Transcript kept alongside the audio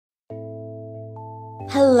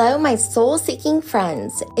Hello, my soul-seeking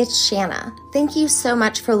friends. It's Shanna. Thank you so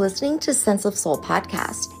much for listening to Sense of Soul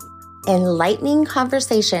podcast. Enlightening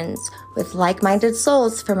conversations with like-minded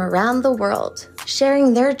souls from around the world,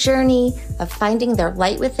 sharing their journey of finding their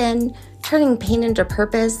light within, turning pain into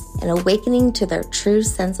purpose, and awakening to their true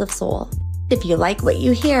sense of soul. If you like what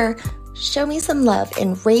you hear, show me some love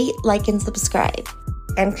and rate, like, and subscribe.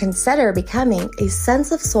 And consider becoming a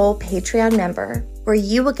Sense of Soul Patreon member, where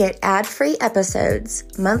you will get ad-free episodes,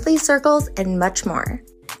 monthly circles, and much more.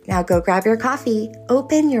 Now go grab your coffee,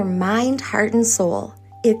 open your mind, heart, and soul.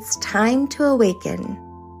 It's time to awaken.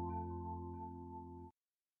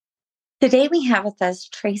 Today we have with us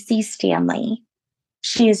Tracy Stanley.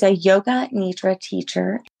 She is a yoga Nidra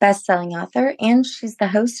teacher, best-selling author, and she's the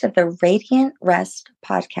host of the Radiant Rest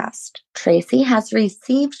podcast. Tracy has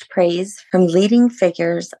received praise from leading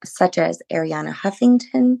figures such as Ariana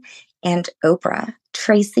Huffington and Oprah.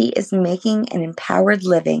 Tracy is making an empowered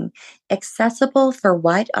living accessible for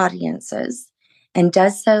wide audiences and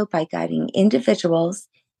does so by guiding individuals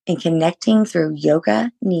in connecting through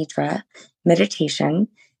yoga, Nidra, meditation,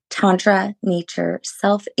 tantra, nature,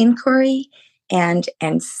 self-inquiry, and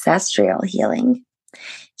ancestral healing.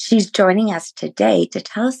 She's joining us today to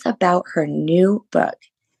tell us about her new book,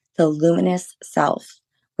 The Luminous Self,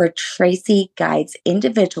 where Tracy guides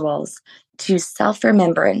individuals to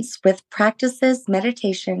self-remembrance with practices,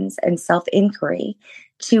 meditations, and self-inquiry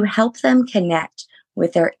to help them connect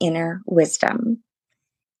with their inner wisdom.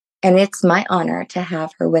 And it's my honor to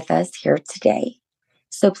have her with us here today.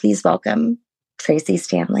 So please welcome Tracy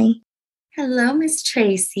Stanley. Hello, Miss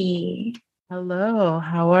Tracy. Hello,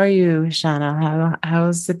 how are you, Shanna?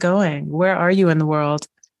 How's it going? Where are you in the world?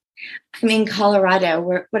 I'm in Colorado.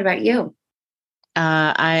 What about you?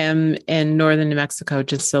 I am in northern New Mexico,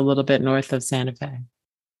 just a little bit north of Santa Fe.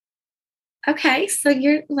 Okay, so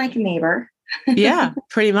you're like a neighbor. Yeah,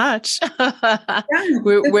 pretty much. Yeah.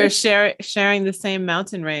 We're sharing the same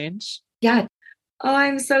mountain range. Yeah. Oh,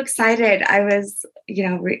 I'm so excited. I was,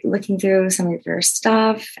 looking through some of your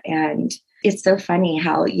stuff, and it's so funny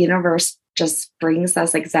how universe just brings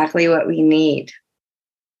us exactly what we need.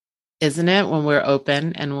 Isn't it? When we're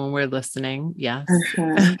open and when we're listening. Yes.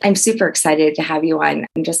 I'm super excited to have you on.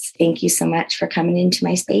 And just thank you so much for coming into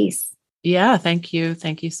my space. Yeah, thank you.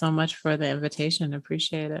 Thank you so much for the invitation.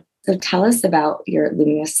 Appreciate it. So tell us about your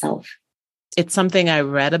luminous self. It's something I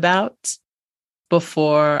read about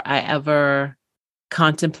before I ever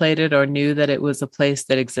contemplated or knew that it was a place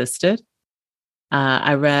that existed.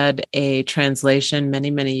 I read a translation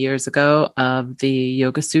many, many years ago of the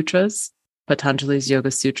Yoga Sutras, Patanjali's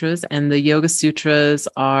Yoga Sutras. And the Yoga Sutras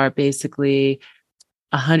are basically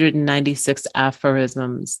 196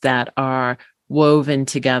 aphorisms that are woven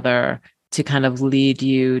together to kind of lead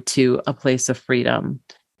you to a place of freedom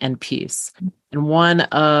and peace. And one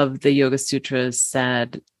of the Yoga Sutras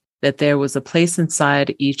said that there was a place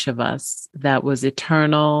inside each of us that was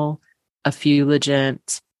eternal,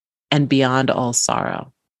 effulgent, and beyond all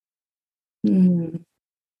sorrow. Mm.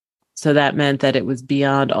 So that meant that it was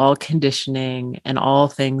beyond all conditioning and all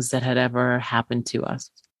things that had ever happened to us.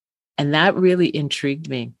 And that really intrigued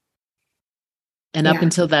me. And up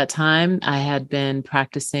until that time, I had been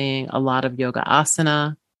practicing a lot of yoga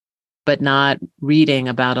asana, but not reading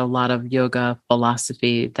about a lot of yoga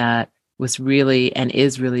philosophy that was really and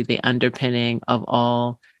is really the underpinning of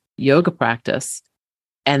all yoga practice.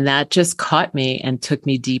 And that just caught me and took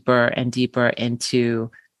me deeper and deeper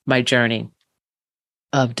into my journey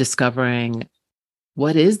of discovering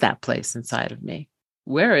what is that place inside of me?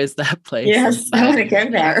 Where is that place? Yes, I want to go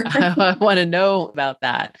there. I want to know about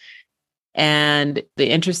that. And the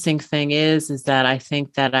interesting thing is that I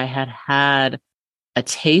think that I had a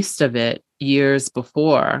taste of it years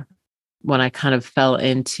before when I kind of fell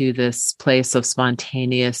into this place of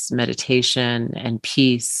spontaneous meditation and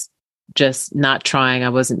peace. Just not trying. I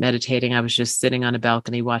wasn't meditating. I was just sitting on a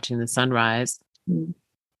balcony watching the sunrise. Mm.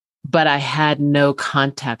 But I had no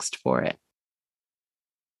context for it,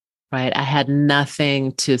 right? I had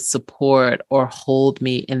nothing to support or hold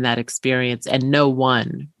me in that experience, and no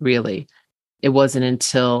one really. It wasn't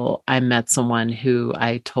until I met someone who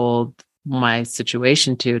I told my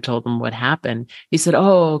situation to, told them what happened. He said,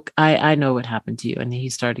 "Oh, I know what happened to you." And he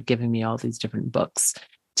started giving me all these different books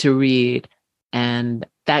to read. And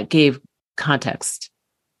that gave context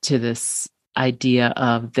to this idea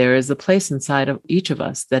of there is a place inside of each of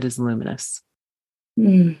us that is luminous.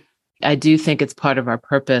 Mm. I do think it's part of our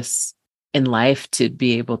purpose in life to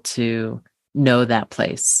be able to know that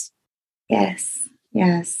place. Yes,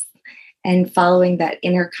 yes. And following that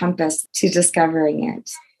inner compass to discovering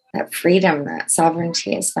it, that freedom, that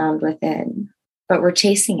sovereignty is found within, but we're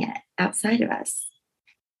chasing it outside of us.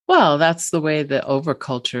 Well, that's the way the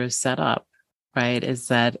overculture is set up, right? Is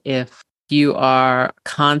that if you are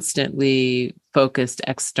constantly focused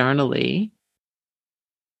externally,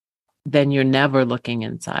 then you're never looking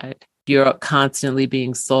inside. You're constantly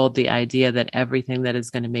being sold the idea that everything that is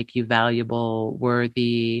going to make you valuable,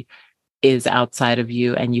 worthy, is outside of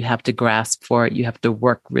you, and you have to grasp for it. You have to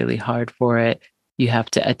work really hard for it. You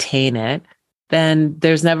have to attain it. Then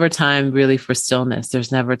there's never time really for stillness.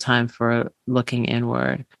 There's never time for looking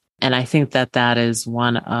inward. And I think that that is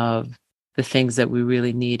one of the things that we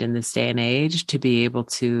really need in this day and age to be able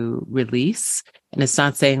to release. And it's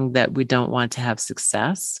not saying that we don't want to have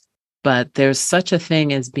success, but there's such a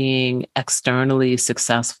thing as being externally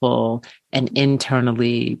successful and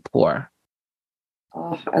internally poor.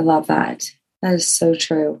 Oh, I love that. That is so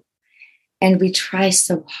true. And we try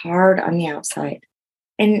so hard on the outside.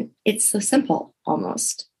 And it's so simple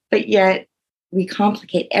almost. But yet we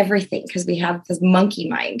complicate everything because we have this monkey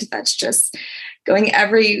mind that's just going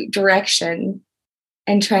every direction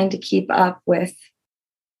and trying to keep up with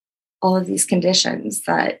all of these conditions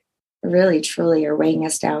that really truly are weighing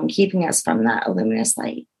us down, keeping us from that luminous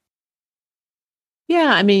light.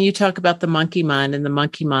 Yeah, I mean, you talk about the monkey mind, and the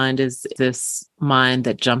monkey mind is this mind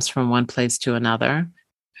that jumps from one place to another.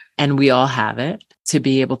 And we all have it to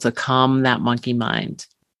be able to calm that monkey mind.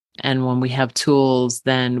 And when we have tools,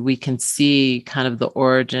 then we can see kind of the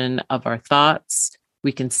origin of our thoughts.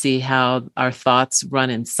 We can see how our thoughts run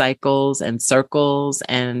in cycles and circles,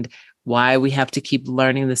 and why we have to keep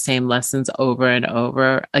learning the same lessons over and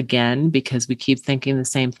over again, because we keep thinking the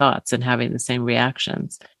same thoughts and having the same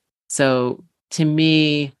reactions. So to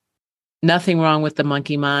me, nothing wrong with the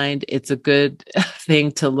monkey mind. It's a good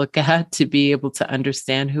thing to look at to be able to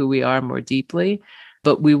understand who we are more deeply.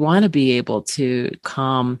 But we want to be able to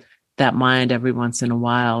calm that mind every once in a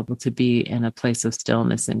while, to be in a place of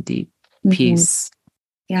stillness and deep peace.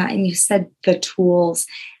 Yeah. And you said the tools.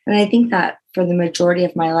 And I think that for the majority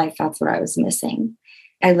of my life, that's what I was missing.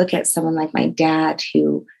 I look at someone like my dad,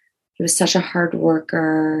 who he was such a hard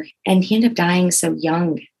worker, and he ended up dying so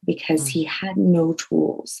young because he had no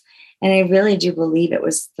tools. And I really do believe it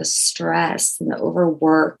was the stress and the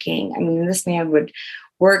overworking. I mean, this man would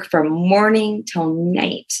work from morning till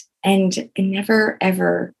night and never,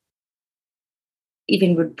 ever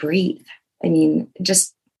even would breathe. I mean,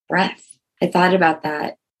 just breath. I thought about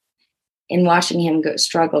that in watching him go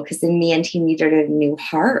struggle, because in the end, he needed a new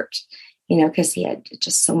heart, because he had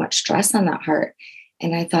just so much stress on that heart.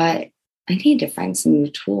 And I thought, I need to find some new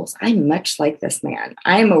tools. I'm much like this man.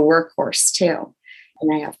 I'm a workhorse too.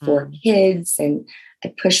 And I have 4 kids, and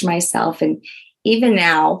I push myself. And even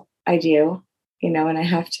now I do, and I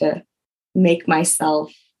have to make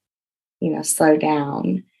myself, slow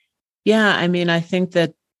down. Yeah. I mean, I think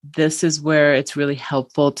that this is where it's really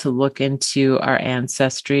helpful to look into our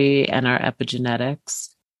ancestry and our epigenetics,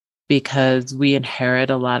 because we inherit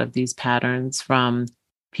a lot of these patterns from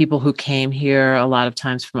people who came here a lot of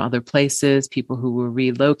times from other places, people who were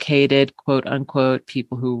relocated, quote unquote,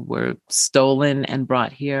 people who were stolen and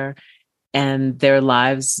brought here, and their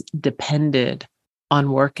lives depended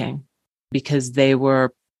on working because they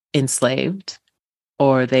were enslaved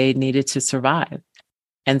or they needed to survive.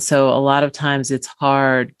 And so a lot of times it's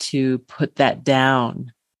hard to put that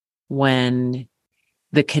down when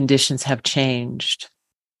the conditions have changed.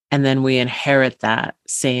 And then we inherit that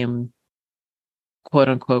same quote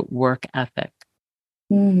unquote work ethic,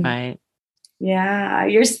 right? Yeah,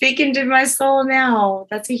 you're speaking to my soul now.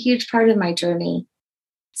 That's a huge part of my journey.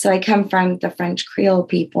 So I come from the French Creole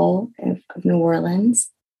people of New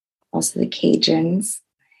Orleans, also the Cajuns.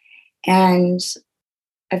 And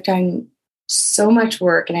I've done so much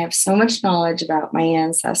work, and I have so much knowledge about my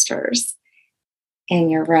ancestors.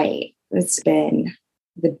 And you're right. It's been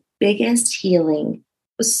the biggest healing.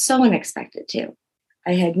 It was so unexpected too.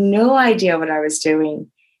 I had no idea what I was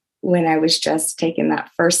doing when I was just taking that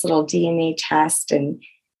first little DNA test and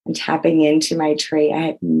tapping into my trait. I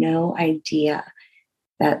had no idea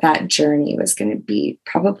that journey was going to be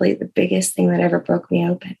probably the biggest thing that ever broke me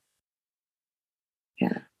open.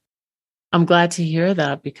 Yeah. I'm glad to hear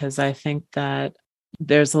that, because I think that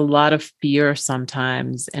there's a lot of fear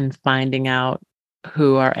sometimes in finding out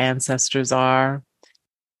who our ancestors are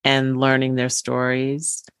and learning their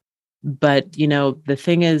stories. But, the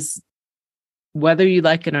thing is, whether you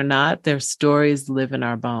like it or not, their stories live in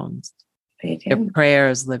our bones. They do. Their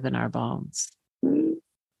prayers live in our bones.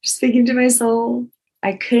 Speaking to my soul,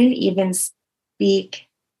 I couldn't even speak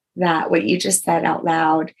what you just said out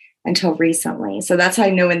loud until recently. So that's how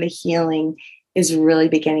I know when the healing is really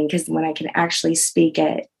beginning, because when I can actually speak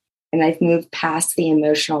it, and I've moved past the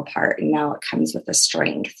emotional part, and now it comes with the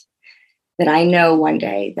strength that I know one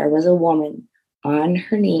day there was a woman on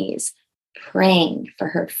her knees praying for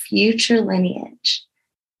her future lineage,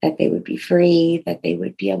 that they would be free, that they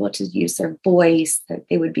would be able to use their voice, that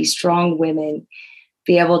they would be strong women,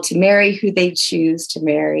 be able to marry who they choose to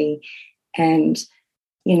marry, and,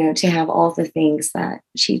 to have all the things that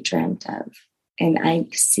she dreamt of. And I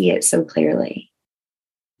see it so clearly.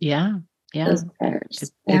 Yeah. Yeah. Those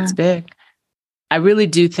prayers. It's big. I really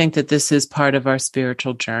do think that this is part of our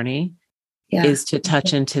spiritual journey, is to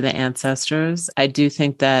touch into the ancestors. I do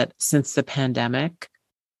think that since the pandemic,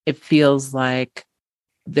 it feels like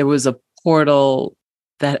there was a portal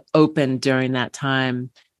that opened during that time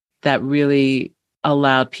that really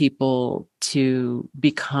allowed people to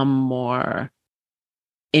become more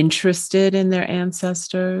interested in their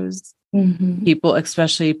ancestors. Mm-hmm. People,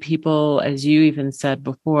 especially people, as you even said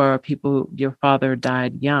before, people, your father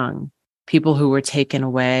died young, people who were taken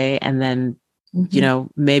away. And then,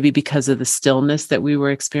 maybe because of the stillness that we were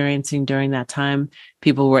experiencing during that time,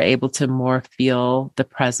 people were able to more feel the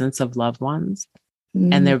presence of loved ones.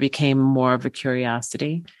 Mm-hmm. And there became more of a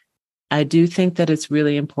curiosity. I do think that it's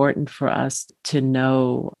really important for us to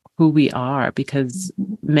know who we are, because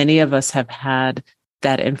many of us have had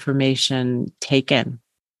that information taken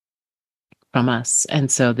from us. And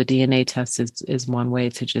so the DNA test is one way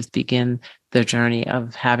to just begin the journey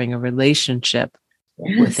of having a relationship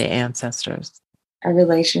with the ancestors. A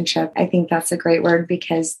relationship. I think that's a great word,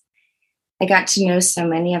 because I got to know so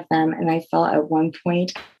many of them. And I felt at one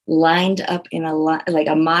point lined up in like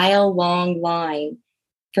a mile long line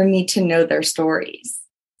for me to know their stories,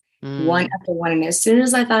 one after one. And as soon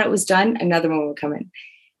as I thought it was done, another one would come in.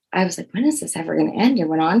 I was like, when is this ever going to end? It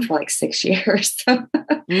went on for like 6 years. So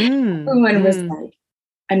everyone was like,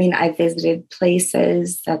 I visited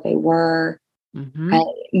places that they were. Mm-hmm. I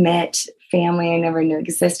met family I never knew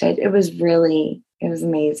existed. It was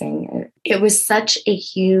amazing. It was such a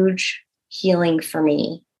huge healing for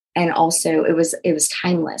me. And also it was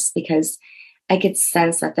timeless, because I could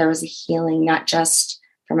sense that there was a healing, not just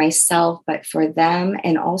for myself, but for them,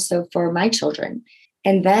 and also for my children.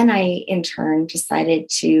 And then I, in turn, decided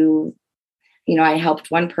to, I helped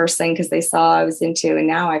one person because they saw I was into, and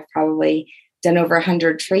now I've probably done over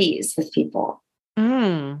 100 trees with people.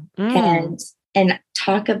 And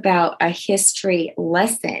talk about a history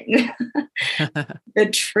lesson, the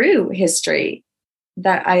true history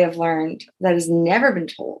that I have learned that has never been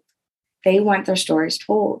told. They want their stories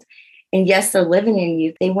told. And yes, they're living in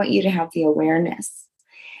you. They want you to have the awareness.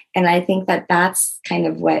 And I think that that's kind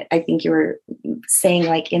of what I think you were saying,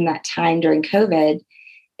 like in that time during COVID,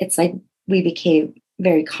 it's like we became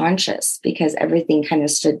very conscious because everything kind of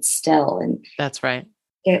stood still. And that's right.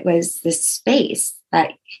 It was this space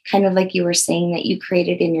that kind of like you were saying that you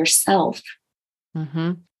created in yourself.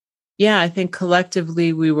 Mm-hmm. Yeah, I think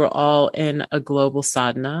collectively we were all in a global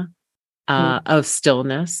sadhana of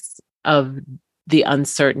stillness, of the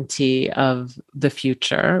uncertainty of the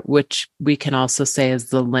future, which we can also say is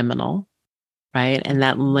the liminal, right? And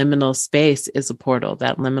that liminal space is a portal.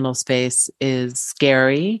 That liminal space is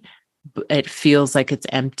scary. It feels like it's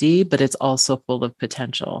empty, but it's also full of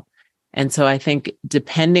potential. And so I think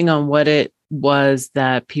depending on what it was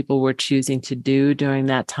that people were choosing to do during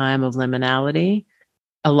that time of liminality,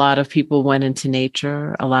 a lot of people went into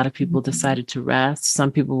nature. A lot of people decided to rest.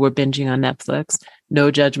 Some people were binging on Netflix.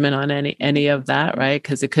 No judgment on any of that, right?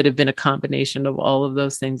 Because it could have been a combination of all of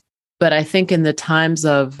those things. But I think in the times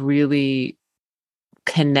of really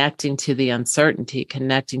connecting to the uncertainty,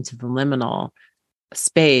 connecting to the liminal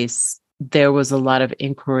space, there was a lot of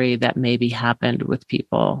inquiry that maybe happened with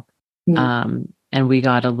people. And we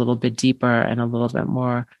got a little bit deeper and a little bit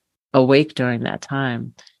more awake during that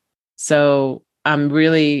time. So I'm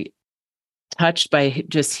really touched by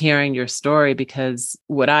just hearing your story, because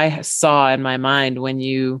what I saw in my mind when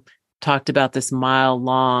you talked about this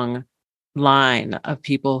mile-long line of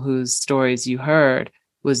people whose stories you heard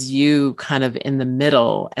was you kind of in the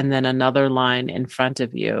middle and then another line in front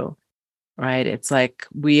of you, right? It's like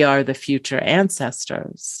we are the future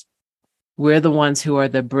ancestors. We're the ones who are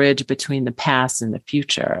the bridge between the past and the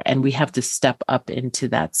future. And we have to step up into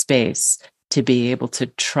that space to be able to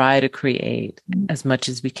try to create as much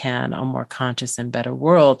as we can a more conscious and better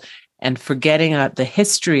world, and forgetting the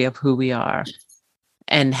history of who we are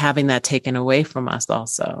and having that taken away from us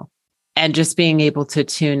also. And just being able to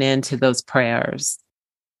tune into those prayers,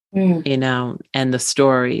 and the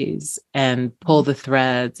stories, and pull the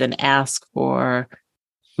threads and ask for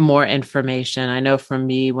more information. I know for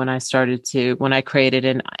me, when I created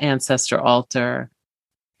an ancestor altar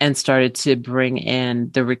and started to bring in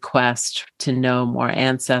the request to know more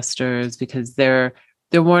ancestors, because there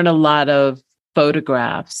weren't a lot of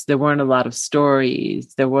photographs. There weren't a lot of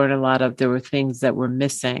stories. There were things that were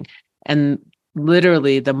missing. And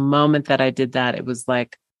literally the moment that I did that, it was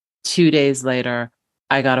like 2 days later,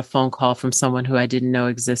 I got a phone call from someone who I didn't know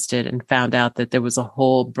existed and found out that there was a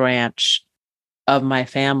whole branch of my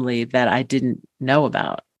family that I didn't know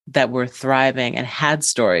about that were thriving and had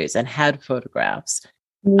stories and had photographs.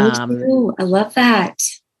 Me too. I love that.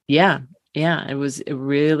 Yeah. Yeah. It was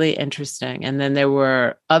really interesting. And then there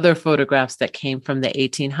were other photographs that came from the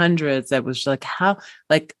 1800s that was like how,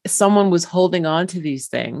 like someone was holding on to these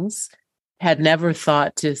things, had never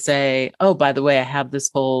thought to say, oh, by the way, I have this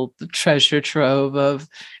whole treasure trove of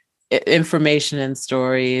information and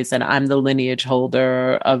stories, and I'm the lineage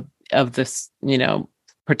holder of this,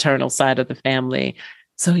 paternal side of the family.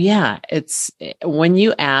 So yeah, it's when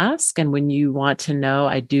you ask and when you want to know,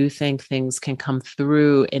 I do think things can come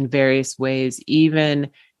through in various ways, even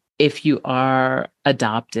if you are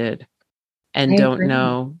adopted and don't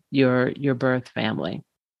know your birth family.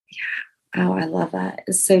 Yeah. Oh, I love that.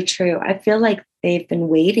 It's so true. I feel like they've been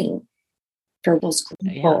waiting for those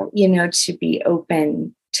people, to be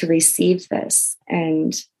open to receive this.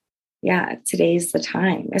 And yeah, today's the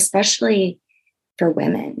time, especially for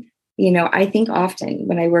women. I think often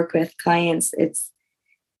when I work with clients, it's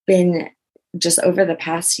been just over the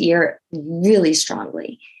past year really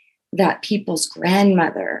strongly that people's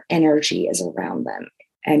grandmother energy is around them.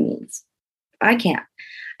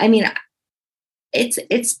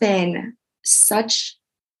 It's been such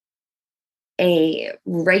a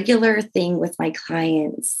regular thing with my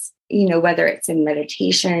clients, whether it's in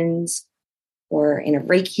meditations or in a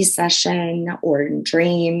Reiki session or in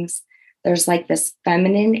dreams. There's like this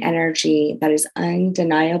feminine energy that is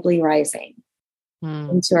undeniably rising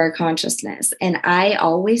into our consciousness. And I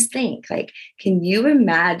always think, like, can you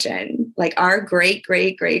imagine like our great,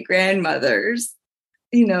 great, great grandmothers,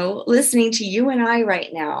 listening to you and I right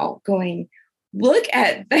now going, look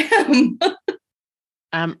at them.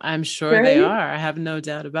 I'm sure right? They are. I have no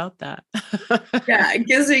doubt about that. Yeah, it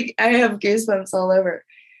gives me, I have goosebumps all over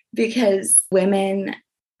because women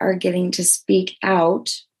are getting to speak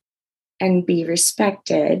out and be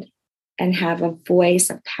respected and have a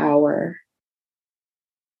voice of power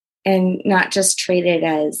and not just treated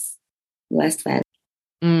as less than.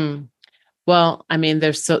 Well, I mean,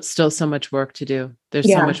 there's still so much work to do. There's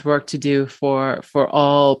so much work to do for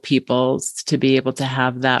all peoples to be able to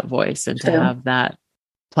have that voice and to have that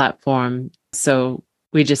platform. So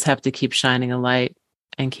we just have to keep shining a light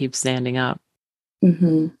and keep standing up.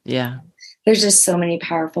 Mm-hmm. Yeah. There's just so many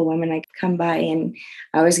powerful women I come by and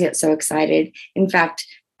I always get so excited. In fact,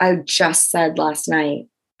 I just said last night,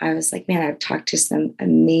 I was like, man, I've talked to some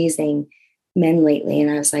amazing men lately. And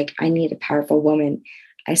I was like, I need a powerful woman.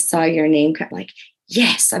 I saw your name. I'm like,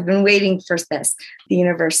 yes, I've been waiting for this. The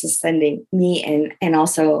universe is sending me and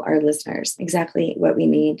also our listeners exactly what we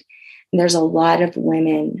need. And there's a lot of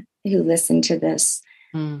women who listen to this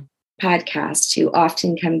podcast who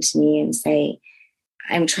often come to me and say,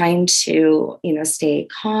 I'm trying to, stay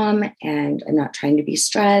calm and I'm not trying to be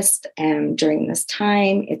stressed. And during this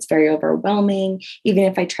time, it's very overwhelming. Even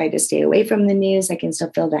if I try to stay away from the news, I can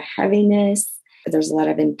still feel the heaviness. There's a lot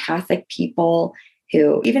of empathic people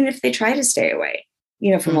who, even if they try to stay away,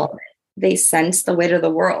 from all of it, they sense the weight of the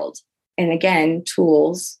world. And again,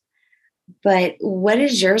 tools. But what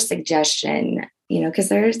is your suggestion? Because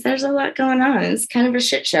there's a lot going on. It's kind of a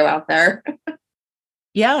shit show out there.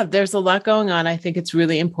 Yeah, there's a lot going on. I think it's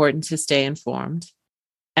really important to stay informed.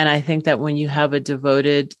 And I think that when you have a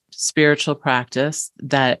devoted spiritual practice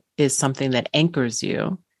that is something that anchors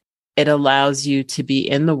you, it allows you to be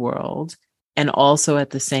in the world and also at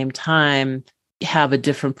the same time have a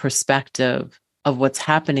different perspective of what's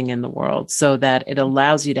happening in the world so that it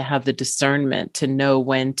allows you to have the discernment to know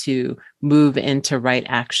when to move into right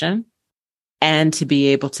action and to be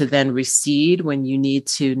able to then recede when you need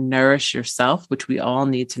to nourish yourself, which we all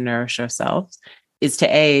need to nourish ourselves, is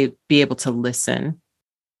to be able to listen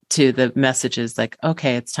to the messages like,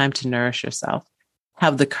 okay, it's time to nourish yourself.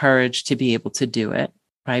 Have the courage to be able to do it,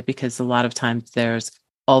 right? Because a lot of times there's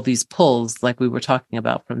all these pulls, like we were talking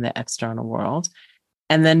about from the external world.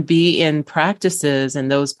 And then be in practices,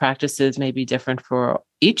 and those practices may be different for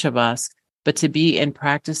each of us, but to be in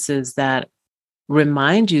practices that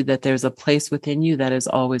remind you that there's a place within you that is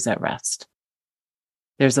always at rest.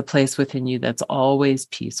 There's a place within you that's always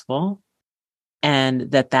peaceful,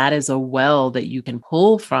 and that is a well that you can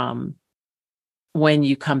pull from when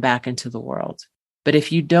you come back into the world. But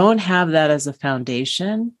if you don't have that as a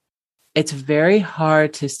foundation, it's very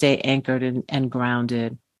hard to stay anchored and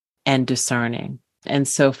grounded and discerning. And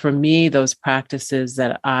so for me, those practices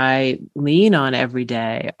that I lean on every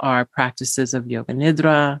day are practices of Yoga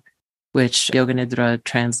Nidra, which Yoga Nidra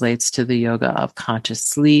translates to the yoga of conscious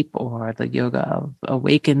sleep or the yoga of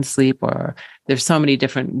awakened sleep, or there's so many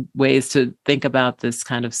different ways to think about this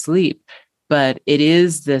kind of sleep. But it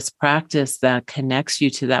is this practice that connects you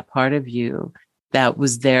to that part of you that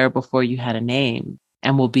was there before you had a name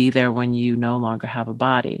and will be there when you no longer have a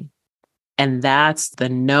body. And that's the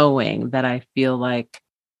knowing that I feel like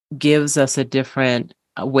gives us a different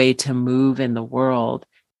way to move in the world,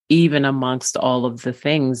 even amongst all of the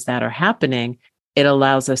things that are happening. It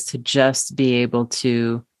allows us to just be able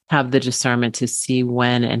to have the discernment to see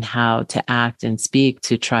when and how to act and speak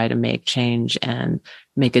to try to make change and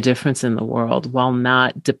make a difference in the world while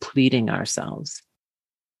not depleting ourselves.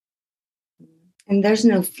 And there's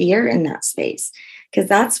no fear in that space, because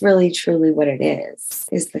that's really truly what it is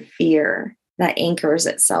the fear that anchors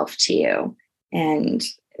itself to you. And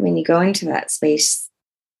when you go into that space,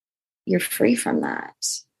 you're free from that,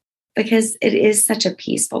 because it is such a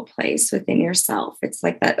peaceful place within yourself. It's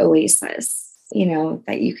like that oasis,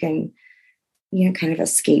 that you can, kind of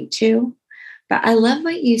escape to. But I love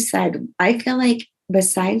what you said. I feel like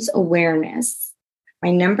besides awareness,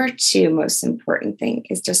 my number 2 most important thing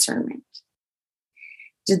is discernment.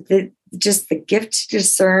 Just the gift to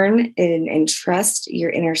discern and trust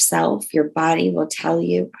your inner self. Your body will tell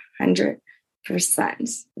you 100%.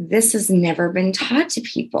 This has never been taught to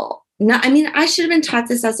people. I should have been taught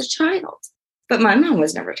this as a child, but my mom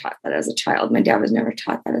was never taught that as a child. My dad was never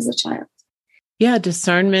taught that as a child. Yeah,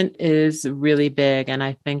 discernment is really big. And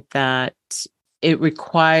I think that it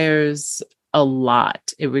requires a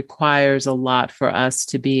lot. It requires a lot for us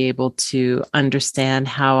to be able to understand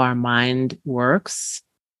how our mind works,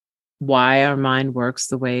 why our mind works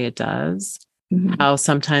the way it does, how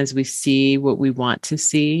sometimes we see what we want to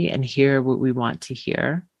see and hear what we want to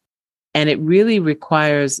hear. And it really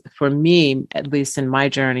requires, for me, at least in my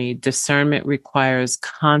journey, discernment requires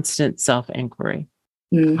constant self-inquiry,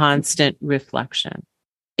 constant reflection.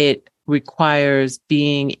 It requires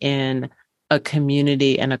being in a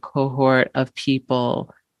community and a cohort of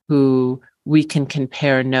people who we can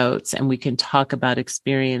compare notes and we can talk about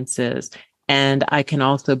experiences. And I can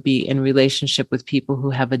also be in relationship with people who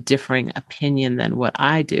have a differing opinion than what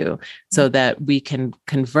I do, so that we can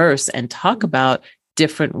converse and talk about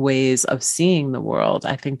different ways of seeing the world.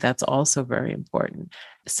 I think that's also very important.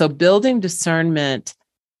 So building discernment,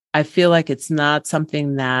 I feel like it's not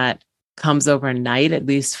something that comes overnight. At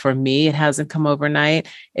least for me, it hasn't come overnight.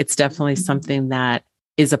 It's definitely something that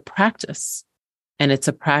is a practice. And it's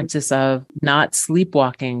a practice of not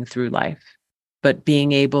sleepwalking through life, but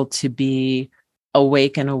being able to be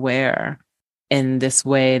awake and aware in this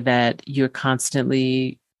way that you're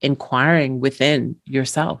constantly inquiring within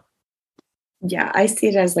yourself. Yeah, I see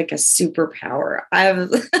it as like a superpower. I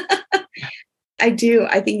do.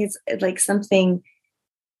 I think it's like something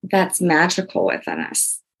that's magical within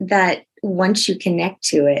us, that once you connect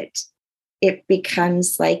to it, it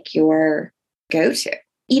becomes like your go-to.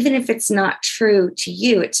 Even if it's not true to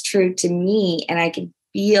you, it's true to me, and I can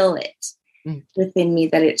feel it within me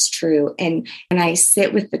that it's true. And when I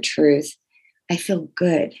sit with the truth, I feel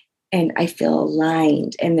good and I feel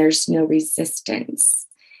aligned, and there's no resistance.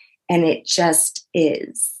 And it just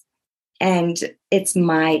is. And it's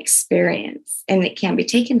my experience, and it can't be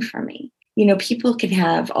taken from me. People can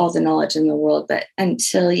have all the knowledge in the world, but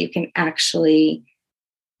until you can actually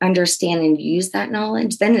understand and use that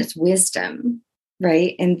knowledge, then it's wisdom,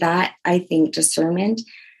 right? And that, I think, discernment,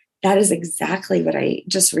 that is exactly what I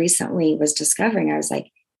just recently was discovering. I was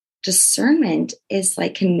like, discernment is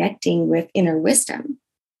like connecting with inner wisdom.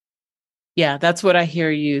 Yeah, that's what I hear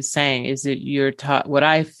you saying, is that you're taught. What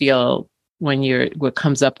I feel what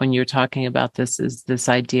comes up when you're talking about this is this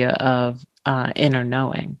idea of inner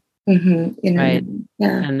knowing, right?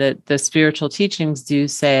 Yeah. And that the spiritual teachings do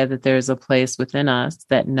say that there's a place within us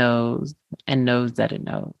that knows and knows that it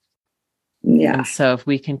knows. Yeah. And so if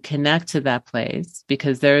we can connect to that place,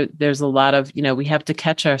 because there's a lot of, we have to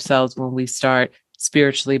catch ourselves when we start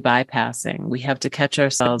spiritually bypassing. We have to catch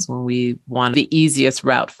ourselves when we want the easiest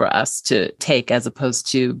route for us to take, as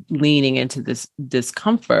opposed to leaning into this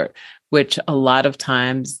discomfort, which a lot of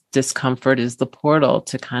times discomfort is the portal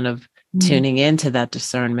to kind of tuning into that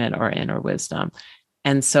discernment or inner wisdom.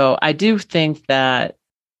 And so I do think that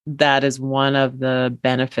that is one of the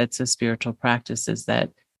benefits of spiritual practice, is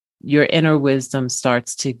that your inner wisdom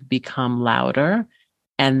starts to become louder,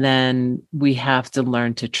 and then we have to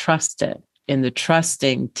learn to trust it. In the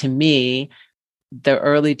trusting, to me, the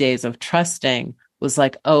early days of trusting was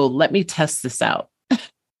like, oh, let me test this out.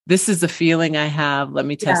 This is the feeling I have. Let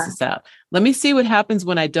me test Yeah. this out. Let me see what happens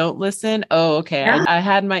when I don't listen. Oh, okay. Yeah. I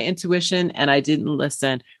had my intuition and I didn't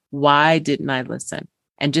listen. Why didn't I listen?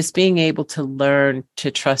 And just being able to learn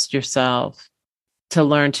to trust yourself, to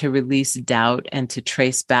learn to release doubt and to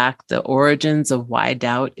trace back the origins of why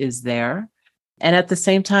doubt is there. And at the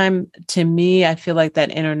same time, to me, I feel like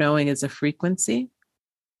that inner knowing is a frequency,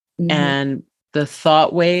 Mm-hmm. and the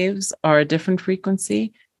thought waves are a different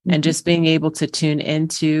frequency. And Mm-hmm. just being able to tune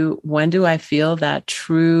into, when do I feel that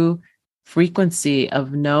true frequency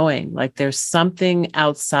of knowing, like there's something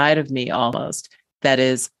outside of me almost that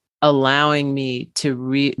is allowing me to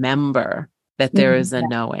remember that there is a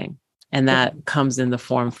knowing. And that comes in the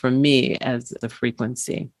form for me as the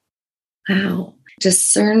frequency. Wow.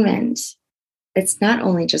 Discernment. It's not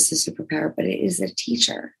only just a superpower, but it is a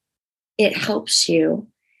teacher. It helps you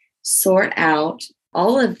sort out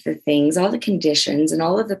all of the things, all the conditions, and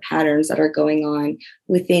all of the patterns that are going on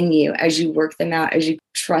within you as you work them out, as you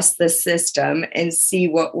trust the system and see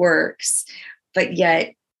what works. But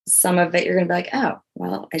yet, some of it you're going to be like, oh,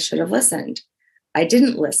 well, I should have listened. I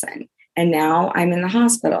didn't listen. And now I'm in the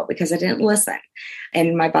hospital because I didn't listen.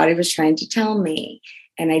 And my body was trying to tell me.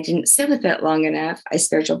 And I didn't sit with it long enough. I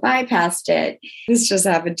spiritual bypassed it. This just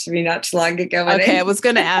happened to me not too long ago. Okay, I was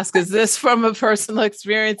going to ask, is this from a personal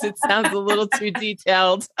experience? It sounds a little too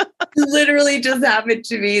detailed. Literally just happened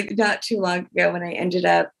to me not too long ago when I ended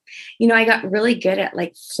up, I got really good at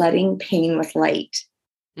like flooding pain with light,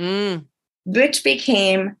 which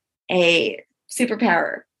became a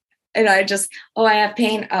superpower. And I have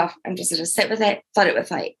pain. Oh, I'm just going to sit with it, flood it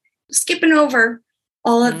with light, skipping over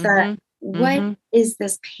all of that. What is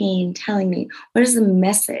this pain telling me? What is the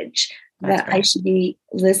message that I should be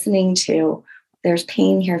listening to? There's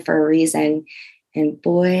pain here for a reason. And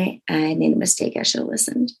boy, I made a mistake. I should have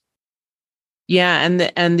listened. Yeah.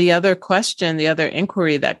 And the other question, the other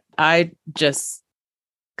inquiry that I just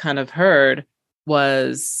kind of heard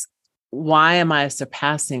was, why am I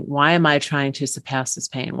trying to surpass this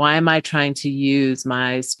pain? Why am I trying to use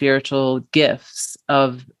my spiritual gifts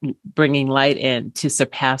of bringing light in to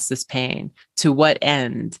surpass this pain? To what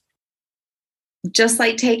end? Just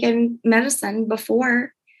like taking medicine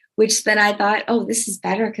before, which then I thought, oh, this is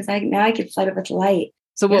better because now I could flood it with light.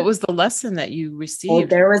 So what was the lesson that you received?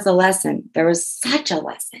 There was a lesson. There was such a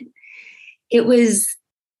lesson. It was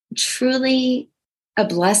truly a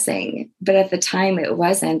blessing, but at the time it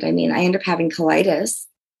wasn't. I mean, I ended up having colitis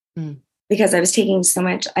because I was taking so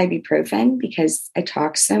much ibuprofen because I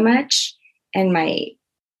talked so much, and I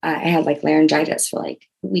had like laryngitis for like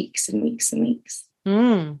weeks and weeks and weeks.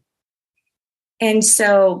 And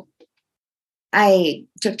so I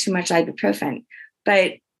took too much ibuprofen,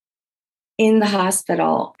 but in the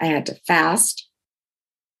hospital, I had to fast,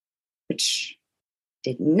 which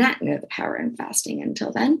did not know the power in fasting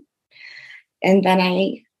until then. And then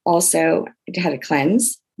I also had a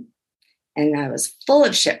cleanse, and I was full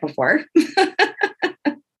of shit before.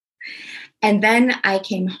 And then I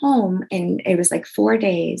came home, and it was like 4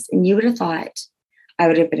 days, and you would have thought I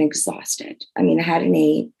would have been exhausted. I mean, I hadn't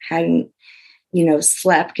ate, hadn't,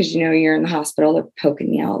 slept because, you're in the hospital, they're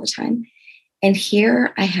poking me all the time. And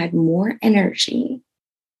here I had more energy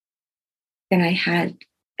than I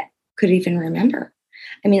could even remember.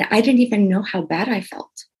 I mean, I didn't even know how bad I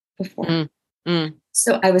felt before.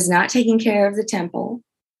 So I was not taking care of the temple.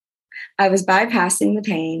 I was bypassing the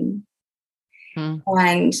pain.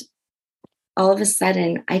 And all of a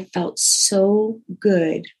sudden, I felt so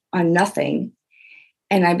good on nothing.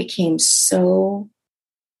 And I became so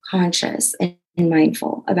conscious and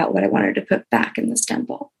mindful about what I wanted to put back in this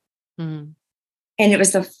temple. And it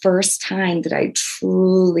was the first time that I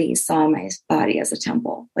truly saw my body as a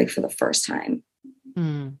temple, like for the first time.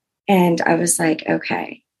 And I was like,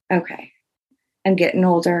 okay, I'm getting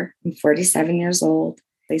older. I'm 47 years old.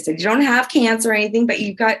 They said, you don't have cancer or anything, but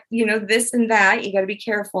you've got, this and that. You got to be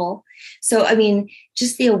careful. So, I mean,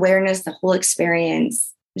 just the awareness, the whole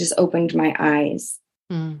experience just opened my eyes.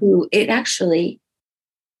 It actually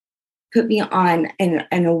put me on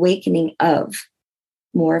an awakening of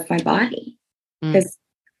more of my body, because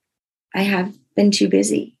I have been too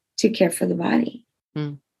busy to care for the body.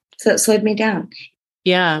 So it slowed me down.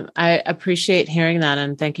 Yeah, I appreciate hearing that.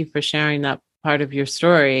 And thank you for sharing that part of your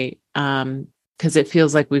story. Because it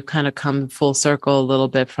feels like we've kind of come full circle a little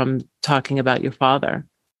bit from talking about your father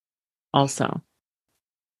also.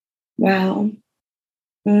 Wow.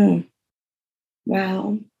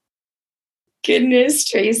 Wow. Goodness,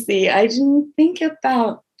 Tracy, I didn't think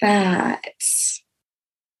about that.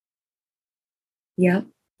 Yep,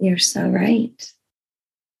 you're so right.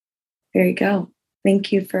 There you go.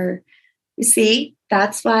 Thank you for, see,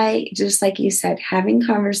 that's why, just like you said, having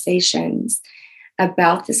conversations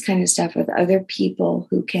about this kind of stuff with other people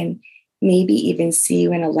who can maybe even see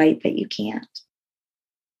you in a light that you can't,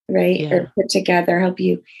 right? Yeah. Or put together, help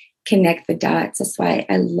you connect the dots. That's why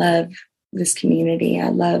I love this community. I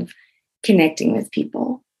love connecting with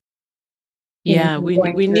people. Yeah. Who are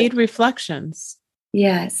going We through. need reflections.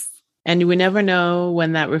 Yes. And we never know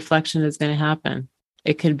when that reflection is going to happen.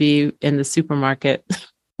 It could be in the supermarket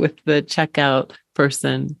with the checkout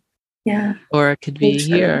person. Yeah. Or it could So be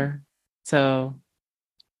true. here. So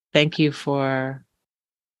thank you for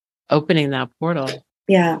opening that portal.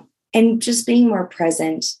 Yeah. And just being more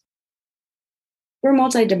present. We're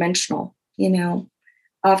multidimensional,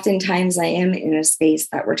 Oftentimes I am in a space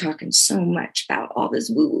that we're talking so much about all this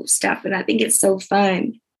woo-woo stuff, and I think it's so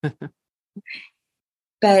fun.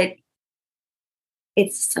 But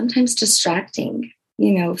it's sometimes distracting,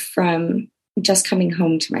 from just coming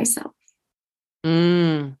home to myself.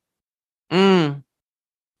 Mm. Mm.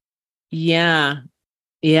 Yeah.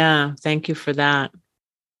 Yeah. Thank you for that.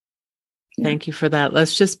 Yeah. Thank you for that.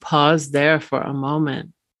 Let's just pause there for a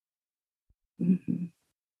moment. Mm-hmm.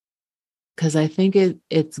 Because I think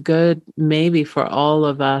it's good maybe for all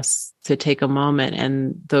of us to take a moment,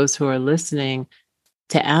 and those who are listening,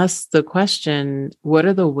 to ask the question, what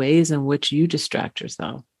are the ways in which you distract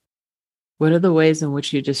yourself? What are the ways in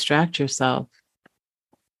which you distract yourself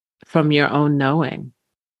from your own knowing,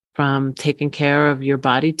 from taking care of your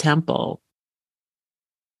body temple,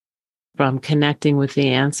 from connecting with the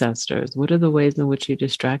ancestors? What are the ways in which you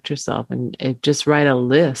distract yourself? And just write a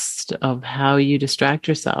list of how you distract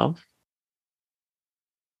yourself.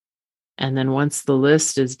 And then once the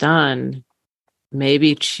list is done,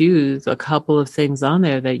 maybe choose a couple of things on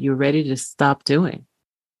there that you're ready to stop doing.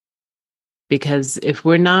 Because if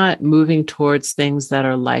we're not moving towards things that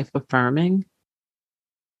are life affirming,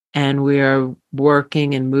 and we are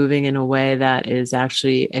working and moving in a way that is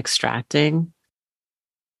actually extracting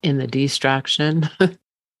in the distraction,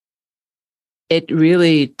 it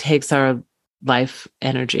really takes our life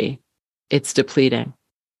energy. It's depleting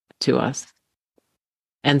to us.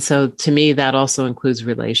 And so to me, that also includes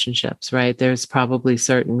relationships, right? There's probably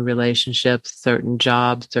certain relationships, certain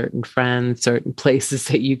jobs, certain friends, certain places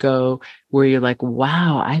that you go where you're like,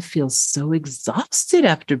 wow, I feel so exhausted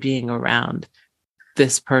after being around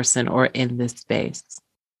this person or in this space.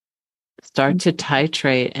 Start to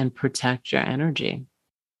titrate and protect your energy.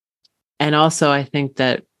 And also, I think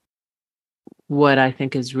that what I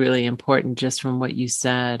think is really important, just from what you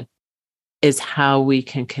said, is how we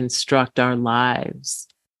can construct our lives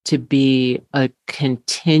to be a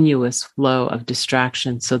continuous flow of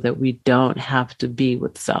distraction so that we don't have to be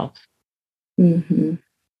with self. Mm-hmm.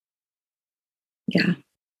 Yeah.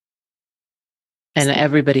 And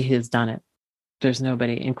everybody has done it. There's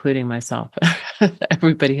nobody, including myself.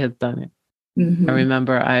 Everybody has done it. Mm-hmm. I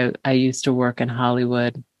remember I used to work in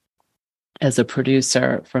Hollywood as a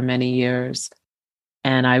producer for many years.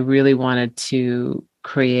 And I really wanted to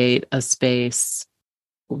create a space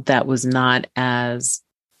that was not as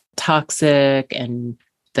toxic and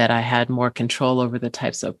that I had more control over the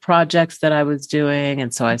types of projects that I was doing.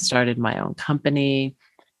 And so I started my own company.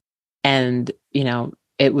 And,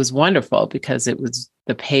 it was wonderful because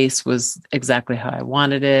the pace was exactly how I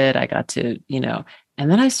wanted it. I got to,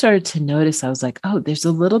 and then I started to notice, I was like, oh, there's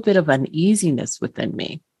a little bit of uneasiness within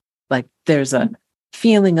me. Like there's a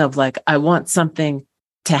feeling of like, I want something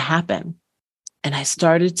to happen. And I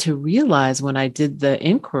started to realize when I did the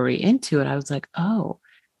inquiry into it, I was like, oh,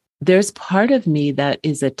 there's part of me that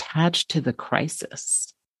is attached to the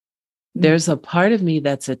crisis. There's a part of me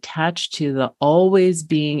that's attached to the always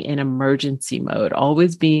being in emergency mode,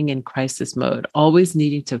 always being in crisis mode, always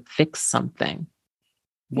needing to fix something.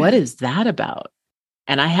 What is that about?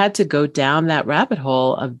 And I had to go down that rabbit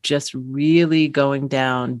hole of just really going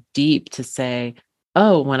down deep to say,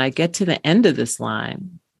 oh, when I get to the end of this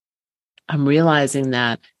line, I'm realizing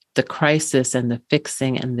that the crisis and the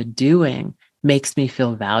fixing and the doing makes me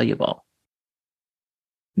feel valuable.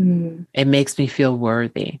 It makes me feel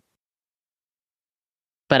worthy.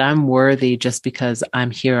 But I'm worthy just because I'm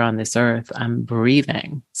here on this earth. I'm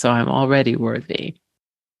breathing. So I'm already worthy.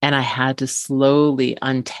 And I had to slowly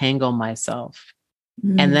untangle myself.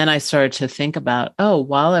 And then I started to think about, oh,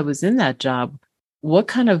 while I was in that job, what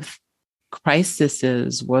kind of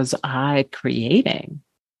crises was I creating?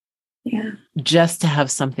 Yeah. Just to have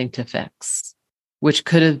something to fix, which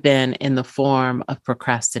could have been in the form of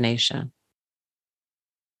procrastination,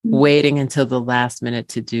 waiting until the last minute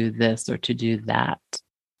to do this or to do that,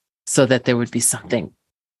 so that there would be something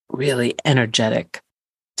really energetic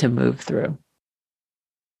to move through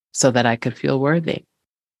so that I could feel worthy.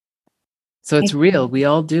 So it's real. We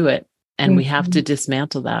all do it. And we have to Mhm.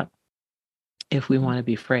 dismantle that if we want to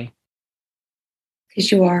be free.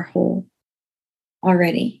 Because you are whole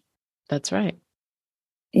already. That's right.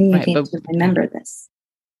 And you Right. need But to remember this.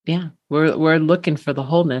 yeah, we're looking for the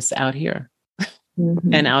wholeness out here and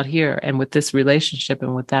Mhm. out here and with this relationship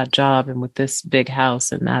and with that job and with this big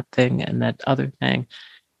house and that thing and that other thing.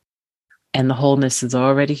 And the wholeness is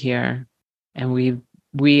already here. And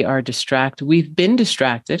we are distracted. We've been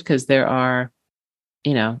distracted because there are,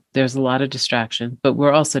 there's a lot of distraction, but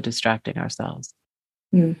we're also distracting ourselves.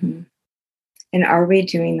 Mhm. And are we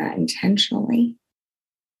doing that intentionally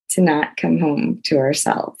to not come home to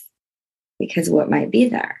ourselves? Because what might be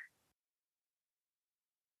there?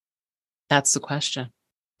 That's the question.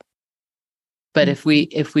 But if we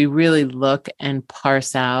really look and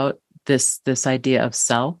parse out this idea of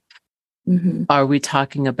self, Mhm. are we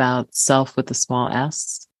talking about self with a small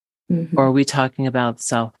s, or are Mhm. we talking about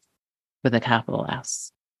self with a capital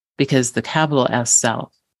S? Because the capital S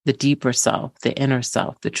self, the deeper self, the inner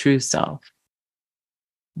self, the true self,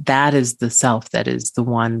 that is the self that is the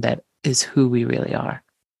one that is who we really are.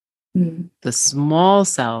 Mhm. The small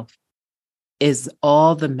self is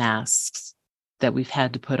all the masks that we've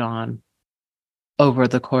had to put on over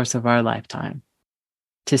the course of our lifetime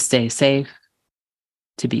to stay safe,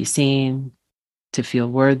 to be seen, to feel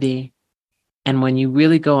worthy. And when you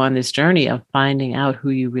really go on this journey of finding out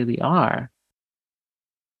who you really are,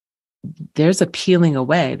 there's a peeling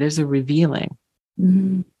away, there's a revealing,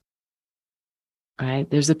 Mhm. right?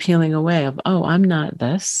 There's a peeling away of, oh, I'm not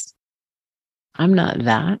this, I'm not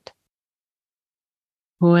that.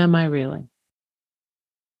 Who am I really?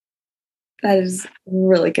 That is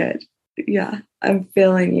really good. Yeah, I'm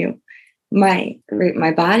feeling you. My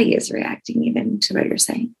body is reacting even to what you're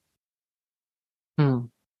saying. Hmm.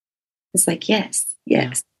 It's like, yes, Yeah.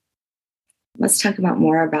 yes. Let's talk about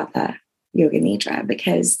more about the yoga nidra,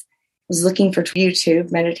 because I was looking for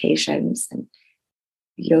YouTube meditations and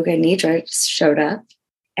yoga nidra just showed up,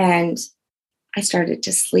 and I started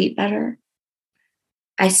to sleep better.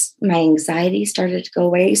 My anxiety started to go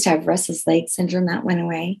away. I used to have restless leg syndrome that went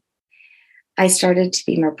away. I started to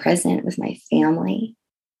be more present with my family.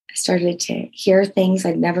 I started to hear things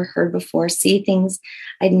I'd never heard before, see things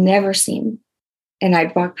I'd never seen, and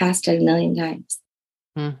I'd walk past it a million times.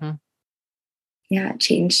 Mm-hmm. Yeah, it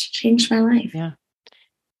changed my life. Yeah.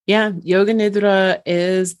 Yeah. Yoga Nidra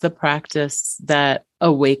is the practice that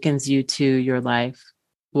awakens you to your life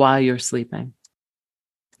while you're sleeping.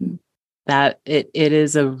 Mm-hmm. That it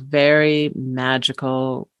is a very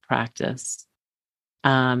magical practice.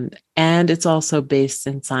 And it's also based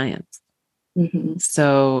in science. Mm-hmm.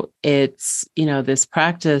 So it's, this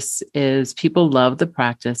practice is people love the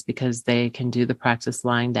practice because they can do the practice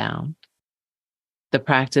lying down. The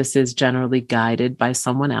practice is generally guided by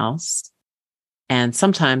someone else. And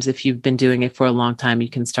sometimes if you've been doing it for a long time, you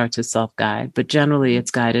can start to self-guide, but generally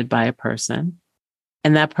it's guided by a person.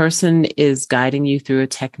 And that person is guiding you through a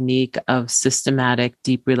technique of systematic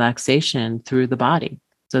deep relaxation through the body.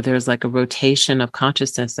 So there's like a rotation of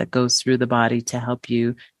consciousness that goes through the body to help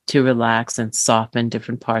you to relax and soften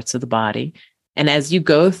different parts of the body. And as you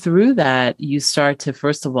go through that, you start to,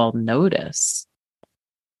 first of all, notice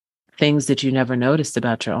things that you never noticed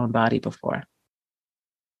about your own body before.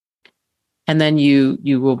 And then you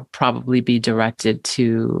will probably be directed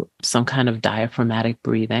to some kind of diaphragmatic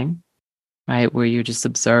breathing, right? Where you're just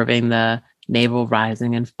observing the navel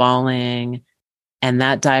rising and falling. And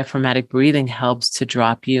that diaphragmatic breathing helps to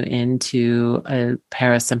drop you into a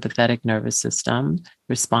parasympathetic nervous system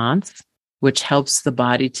response, which helps the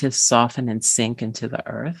body to soften and sink into the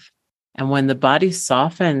earth. And when the body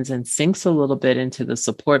softens and sinks a little bit into the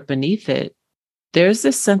support beneath it, there's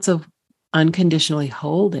this sense of unconditionally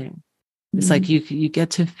holding. It's like you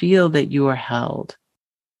get to feel that you are held.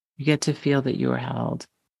 You get to feel that you are held.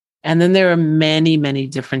 And then there are many, many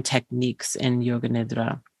different techniques in Yoga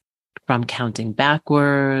Nidra, from counting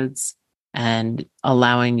backwards and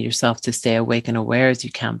allowing yourself to stay awake and aware as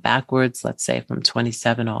you count backwards, let's say from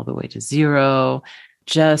 27 all the way to 0,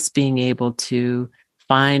 just being able to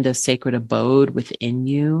find a sacred abode within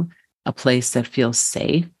you, a place that feels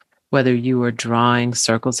safe, whether you are drawing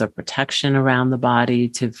circles of protection around the body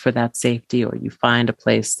for that safety, or you find a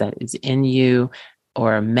place that is in you,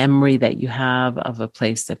 or a memory that you have of a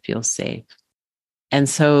place that feels safe. And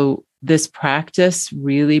so this practice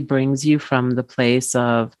really brings you from the place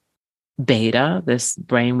of beta, this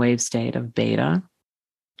brainwave state of beta,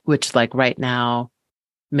 which, like right now,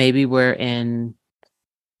 maybe we're in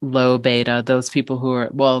low beta. Those people who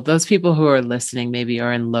are listening maybe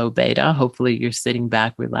are in low beta. Hopefully you're sitting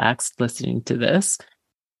back, relaxed, listening to this.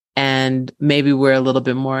 And maybe we're a little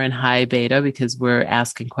bit more in high beta because we're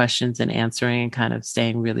asking questions and answering and kind of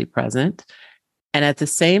staying really present. And at the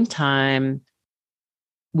same time,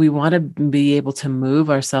 we want to be able to move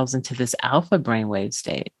ourselves into this alpha brainwave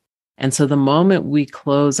state. And so the moment we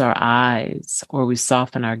close our eyes or we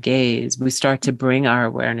soften our gaze, we start to bring our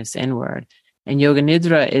awareness inward. And Yoga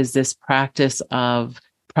Nidra is this practice of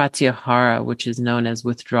pratyahara, which is known as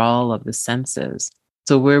withdrawal of the senses.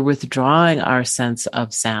 So we're withdrawing our sense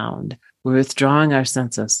of sound. We're withdrawing our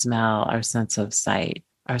sense of smell, our sense of sight,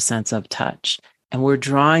 our sense of touch. And we're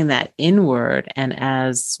drawing that inward. And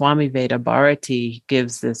as Swami Veda Bharati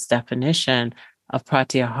gives this definition of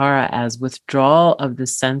pratyahara as withdrawal of the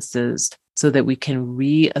senses so that we can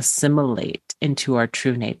re-assimilate into our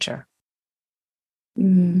true nature.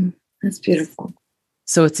 That's beautiful.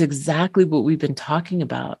 So it's exactly what we've been talking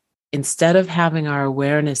about. Instead of having our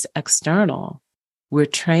awareness external, we're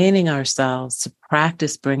training ourselves to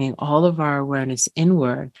practice bringing all of our awareness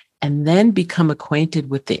inward and then become acquainted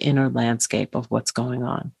with the inner landscape of what's going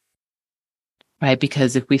on, right?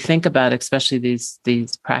 Because if we think about, especially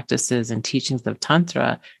these practices and teachings of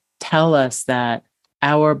Tantra, tell us that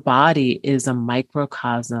our body is a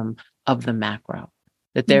microcosm of the macro,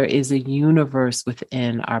 that there is a universe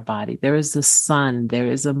within our body. There is the sun, there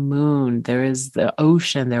is a moon, there is the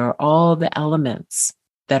ocean, there are all the elements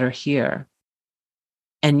that are here.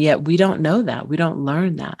 And yet we don't know that. We don't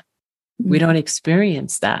learn that. We don't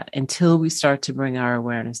experience that until we start to bring our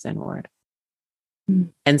awareness inward.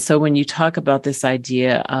 And so when you talk about this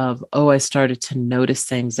idea of, I started to notice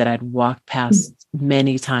things that I'd walked past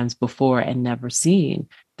many times before and never seen,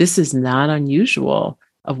 this is not unusual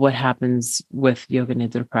of what happens with Yoga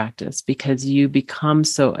Nidra practice, because you become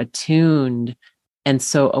so attuned and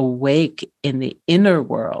so awake in the inner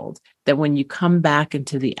world that when you come back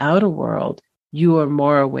into the outer world, you are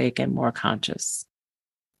more awake and more conscious.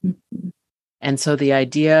 And so the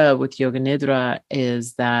idea with Yoga Nidra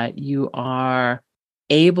is that you are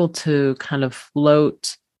able to kind of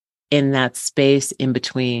float in that space in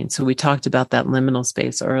between. So we talked about that liminal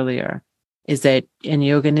space earlier, is that in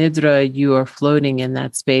Yoga Nidra, you are floating in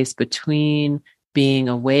that space between being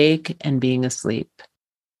awake and being asleep,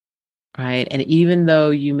 right? And even though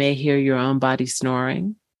you may hear your own body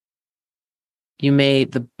snoring,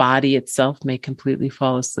 the body itself may completely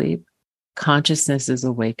fall asleep, consciousness is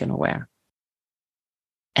awake and aware.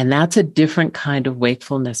 And that's a different kind of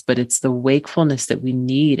wakefulness, but it's the wakefulness that we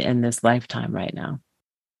need in this lifetime right now.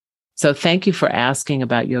 So thank you for asking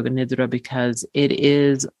about Yoga Nidra, because it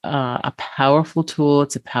is a powerful tool.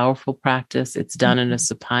 It's a powerful practice. It's done in a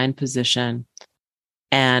supine position.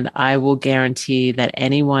 And I will guarantee that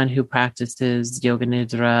anyone who practices Yoga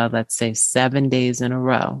Nidra, let's say 7 days in a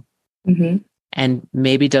row, and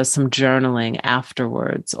maybe does some journaling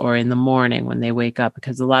afterwards or in the morning when they wake up,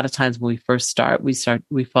 because a lot of times when we first start,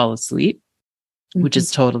 we fall asleep, which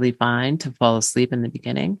is totally fine to fall asleep in the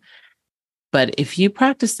beginning. But if you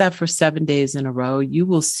practice that for 7 days in a row, you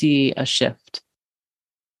will see a shift.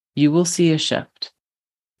 You will see a shift.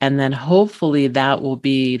 And then hopefully that will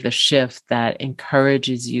be the shift that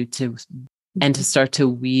encourages you to start to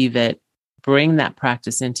weave it, bring that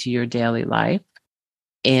practice into your daily life.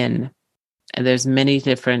 And there's many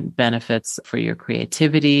different benefits for your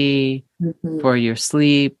creativity, for your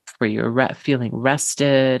sleep, for your feeling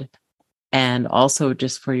rested, and also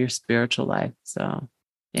just for your spiritual life. So,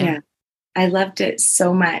 yeah. I loved it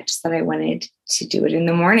so much that I wanted to do it in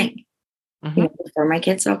the morning, before my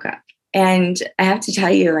kids woke up. And I have to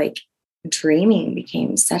tell you, like, dreaming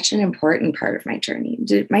became such an important part of my journey.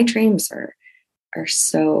 My dreams are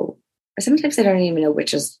so, sometimes I don't even know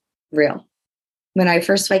which is real. When I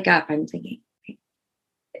first wake up, I'm thinking,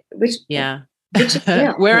 which is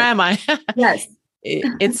real? Where am I? Yes.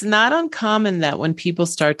 It's not uncommon that when people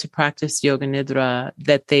start to practice Yoga Nidra,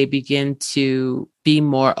 that they begin to be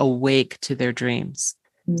more awake to their dreams.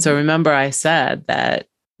 So remember, I said that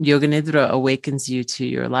Yoga Nidra awakens you to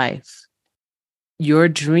your life. Your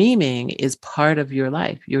dreaming is part of your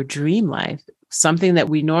life, your dream life, something that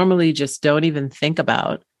we normally just don't even think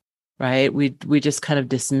about, right? We just kind of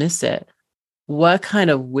dismiss it. What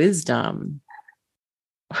kind of wisdom,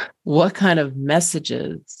 what kind of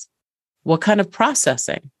messages, what kind of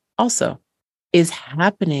processing also is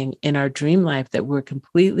happening in our dream life that we're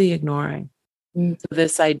completely ignoring? So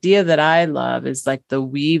this idea that I love is like the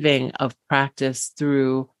weaving of practice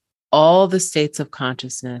through all the states of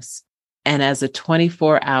consciousness, and as a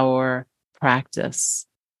 24-hour practice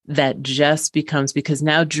that just becomes, because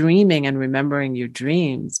now dreaming and remembering your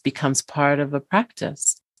dreams becomes part of a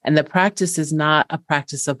practice. And the practice is not a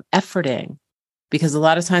practice of efforting. Because a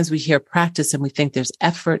lot of times we hear practice and we think there's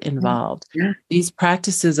effort involved. Yeah. These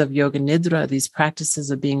practices of yoga nidra, these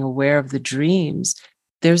practices of being aware of the dreams,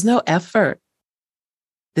 there's no effort.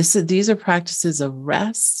 These are practices of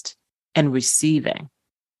rest and receiving.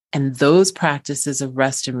 And those practices of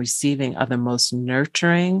rest and receiving are the most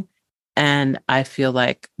nurturing and I feel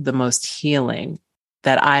like the most healing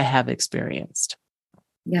that I have experienced.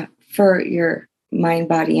 Yeah, for your mind,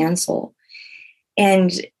 body, and soul.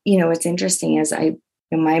 And, what's interesting is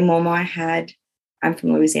my mama I'm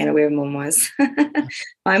from Louisiana, we have mamas.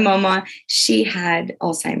 My mama, she had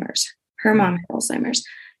Alzheimer's. Her mom had Alzheimer's.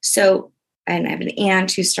 So, and I have an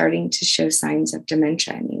aunt who's starting to show signs of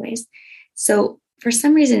dementia anyways. So for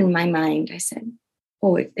some reason in my mind, I said,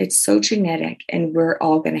 oh, it's so genetic and we're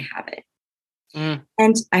all going to have it.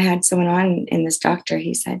 And I had someone on in this doctor,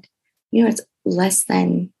 he said, it's less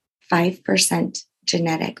than 5%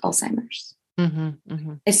 genetic Alzheimer's.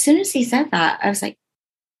 As soon as he said that, I was like,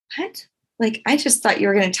 what? Like, I just thought you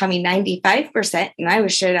were going to tell me 95% and I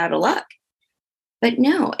was shit out of luck. But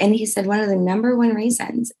no. And he said, one of the number one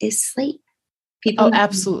reasons is sleep. People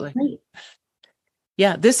absolutely. Sleep.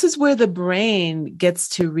 Yeah. This is where the brain gets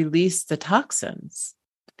to release the toxins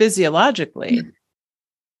physiologically. Yeah.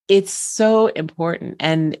 It's so important.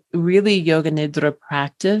 And really yoga nidra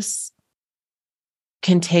practice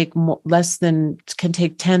can take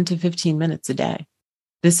 10 to 15 minutes a day.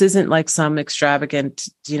 This isn't like some extravagant,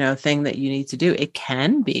 thing that you need to do. It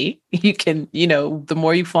can be. You can, the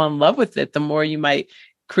more you fall in love with it, the more you might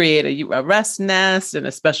create a rest nest and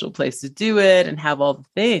a special place to do it and have all the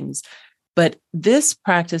things. But this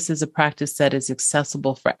practice is a practice that is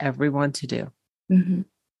accessible for everyone to do. Mm-hmm.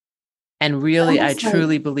 And really, I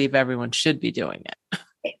truly believe everyone should be doing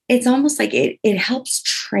it. It's almost like it helps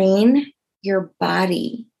train your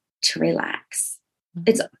body to relax.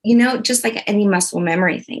 It's, just like any muscle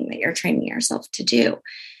memory thing that you're training yourself to do.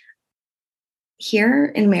 Here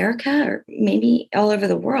in America, or maybe all over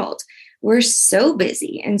the world, we're so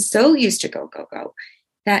busy and so used to go,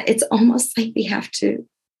 that it's almost like we have to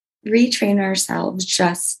retrain ourselves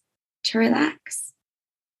just to relax.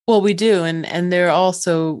 Well, we do. And there are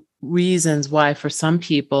also reasons why for some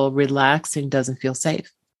people relaxing doesn't feel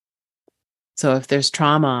safe. So if there's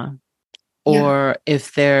trauma, or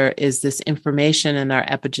if there is this information in our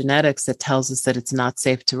epigenetics that tells us that it's not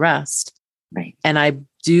safe to rest. Right. And I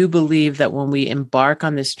do believe that when we embark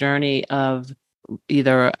on this journey of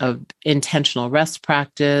either of intentional rest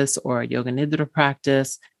practice or yoga nidra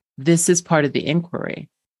practice, this is part of the inquiry,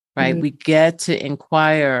 right? Mm-hmm. We get to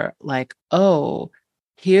inquire like, oh,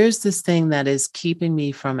 here's this thing that is keeping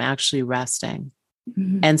me from actually resting.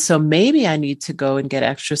 Mm-hmm. And so maybe I need to go and get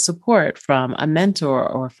extra support from a mentor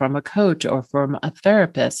or from a coach or from a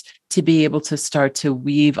therapist to be able to start to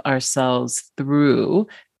weave ourselves through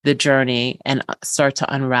the journey and start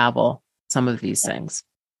to unravel some of these things.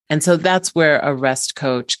 And so that's where a rest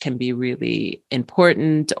coach can be really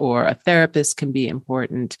important, or a therapist can be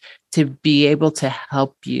important to be able to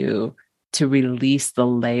help you to release the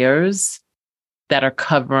layers that are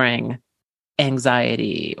covering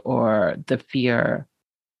anxiety or the fear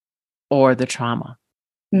or the trauma.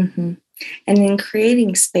 Mm-hmm. And then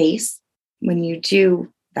creating space when you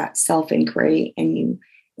do that self-inquiry and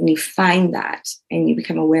you find that and you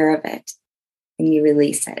become aware of it and you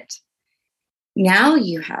release it. Now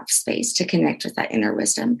you have space to connect with that inner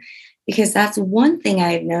wisdom, because that's one thing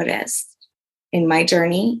I've noticed in my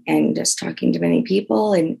journey and just talking to many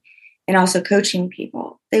people and also coaching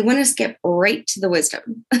people. They want to skip right to the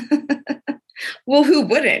wisdom. Well, who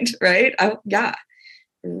wouldn't, right?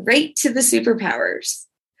 Right to the superpowers.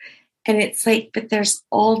 And it's like, but there's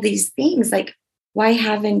all these things. Like, why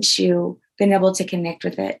haven't you been able to connect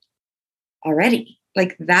with it already?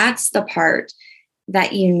 Like, that's the part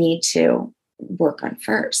that you need to work on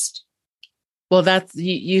first. Well, that's,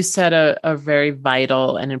 you said a very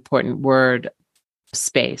vital and important word,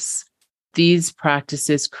 space. These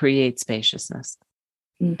practices create spaciousness.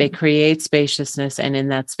 Mm-hmm. They create spaciousness. And in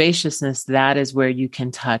that spaciousness, that is where you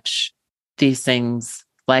can touch these things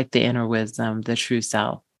like the inner wisdom, the true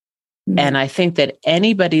self. Mm-hmm. And I think that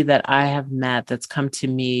anybody that I have met that's come to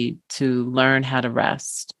me to learn how to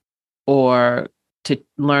rest, or to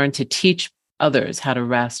learn to teach others how to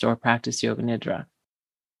rest or practice yoga nidra,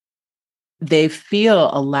 they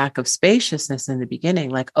feel a lack of spaciousness in the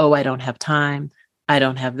beginning. Like, oh, I don't have time. I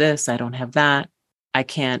don't have this. I don't have that. I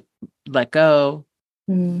can't let go.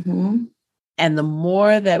 Mm-hmm. And the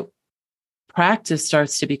more that practice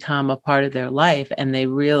starts to become a part of their life and they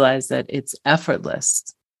realize that it's effortless,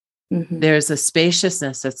 mm-hmm. there's a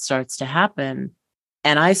spaciousness that starts to happen.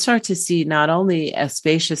 And I start to see not only a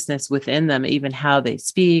spaciousness within them, even how they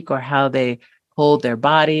speak or how they hold their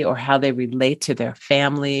body or how they relate to their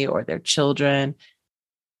family or their children,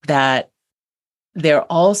 that they're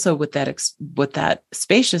also with that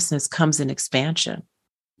spaciousness comes an expansion.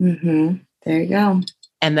 Mm-hmm. There you go.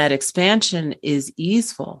 And that expansion is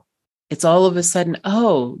easeful. It's all of a sudden,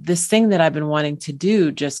 oh, this thing that I've been wanting to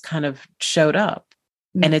do just kind of showed up.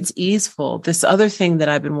 Mm-hmm. And it's easeful. This other thing that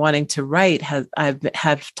I've been wanting to write, I've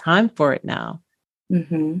have time for it now.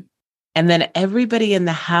 Mm-hmm. And then everybody in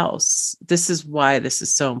the house, this is why this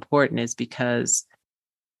is so important, is because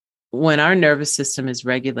when our nervous system is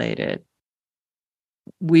regulated,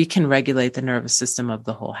 we can regulate the nervous system of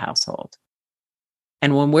the whole household.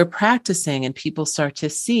 And when we're practicing and people start to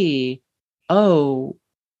see, oh,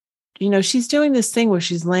 she's doing this thing where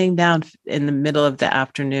she's laying down in the middle of the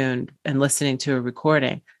afternoon and listening to a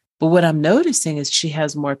recording. But what I'm noticing is she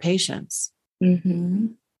has more patience. Mm-hmm.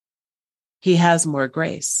 He has more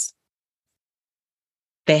grace.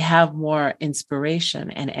 They have more inspiration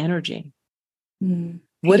and energy. Mm.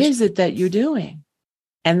 What is it that you're doing?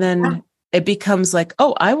 And then it becomes like,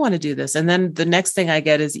 oh, I want to do this. And then the next thing I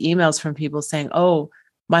get is emails from people saying, oh,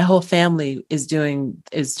 my whole family is doing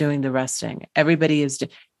the resting. Everybody is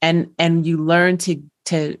and you learn to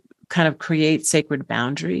kind of create sacred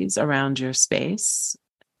boundaries around your space.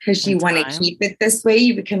 Because you want to keep it this way.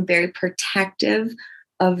 You become very protective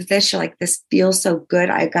of this. You're like, this feels so good.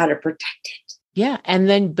 I got to protect it. Yeah. And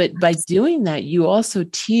then, but by doing that, you also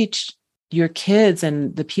teach your kids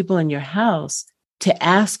and the people in your house to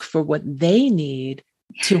ask for what they need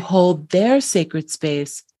to hold their sacred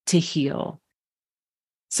space to heal.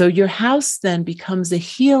 So your house then becomes a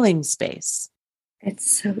healing space. It's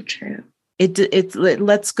so true. It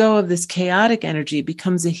lets go of this chaotic energy. It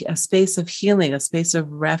becomes a space of healing, a space of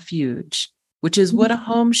refuge, which is what a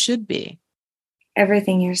home should be.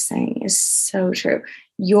 Everything you're saying is so true.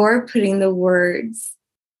 You're putting the words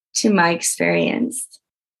to my experience.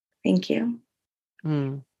 Thank you.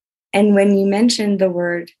 Mm. And when you mentioned the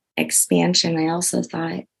word expansion, I also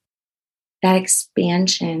thought that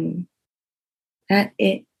expansion, that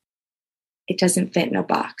it doesn't fit in a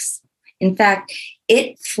box. In fact,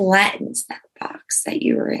 it flattens that box that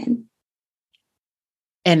you were in.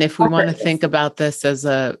 And if we want to think about this as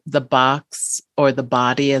the box or the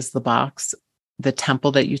body as the box, the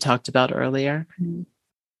temple that you talked about earlier, mm-hmm.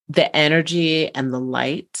 the energy and the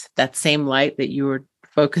light, that same light that you were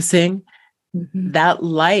focusing, mm-hmm. that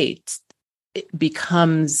light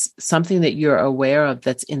becomes something that you're aware of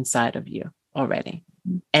that's inside of you already.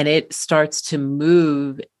 Mm-hmm. And it starts to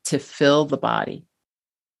move to fill the body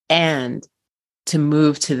and to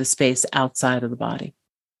move to the space outside of the body.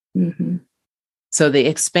 Mm-hmm. So the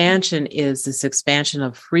expansion is this expansion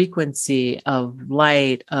of frequency, of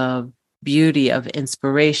light, of beauty, of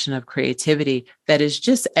inspiration, of creativity that is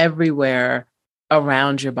just everywhere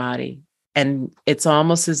around your body. And it's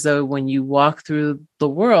almost as though when you walk through the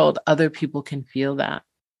world, other people can feel that.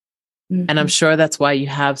 Mm-hmm. And I'm sure that's why you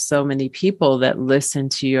have so many people that listen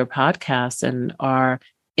to your podcast and are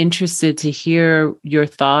interested to hear your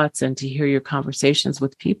thoughts and to hear your conversations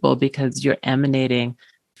with people, because you're emanating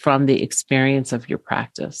from the experience of your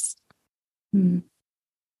practice. Mm-hmm.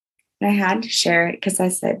 I had to share it because I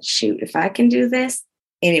said, shoot, if I can do this,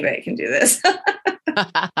 anybody can do this.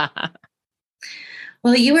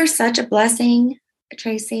 Well, you are such a blessing,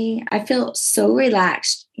 Tracy. I feel so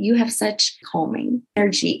relaxed. You have such calming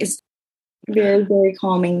energy. It's very, very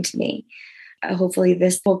calming to me. Hopefully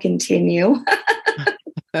this will continue.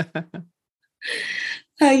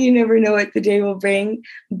 You never know what the day will bring.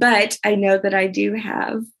 But I know that I do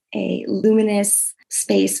have a luminous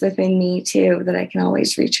space within me too that I can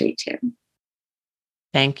always retreat to.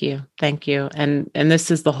 Thank you. Thank you. And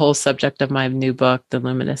this is the whole subject of my new book, The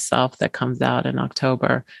Luminous Self, that comes out in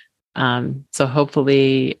October. So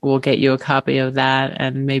hopefully we'll get you a copy of that,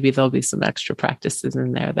 and maybe there'll be some extra practices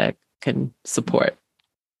in there that can support.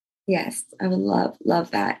 Yes, I would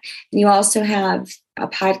love that. And you also have a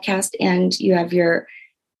podcast, and you have your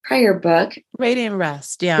prior book, Radiant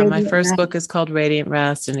Rest. Yeah, my first book is called Radiant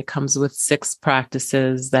Rest, and it comes with 6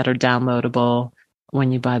 practices that are downloadable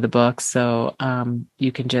when you buy the book. So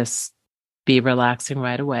you can just be relaxing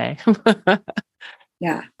right away.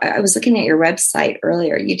 Yeah, I was looking at your website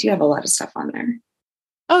earlier. You do have a lot of stuff on there.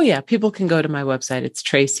 Oh, yeah. People can go to my website. It's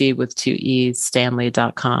Tracy with 2 E's,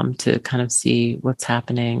 Stanley.com to kind of see what's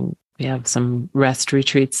happening. We have some rest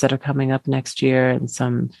retreats that are coming up next year, and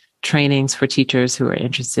some trainings for teachers who are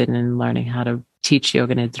interested in learning how to teach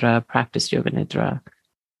Yoga Nidra, practice Yoga Nidra.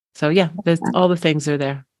 So yeah, all the things are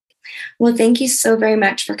there. Well, thank you so very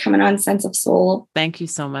much for coming on Sense of Soul. Thank you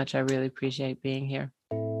so much. I really appreciate being here.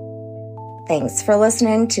 Thanks for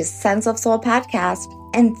listening to Sense of Soul podcast,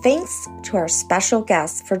 and thanks to our special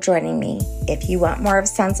guests for joining me. If you want more of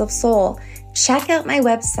Sense of Soul, check out my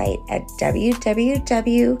website at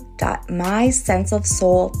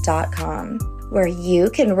www.mysenseofsoul.com, where you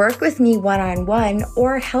can work with me one-on-one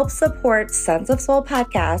or help support Sense of Soul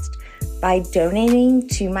podcast by donating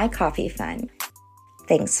to my coffee fund.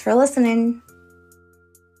 Thanks for listening.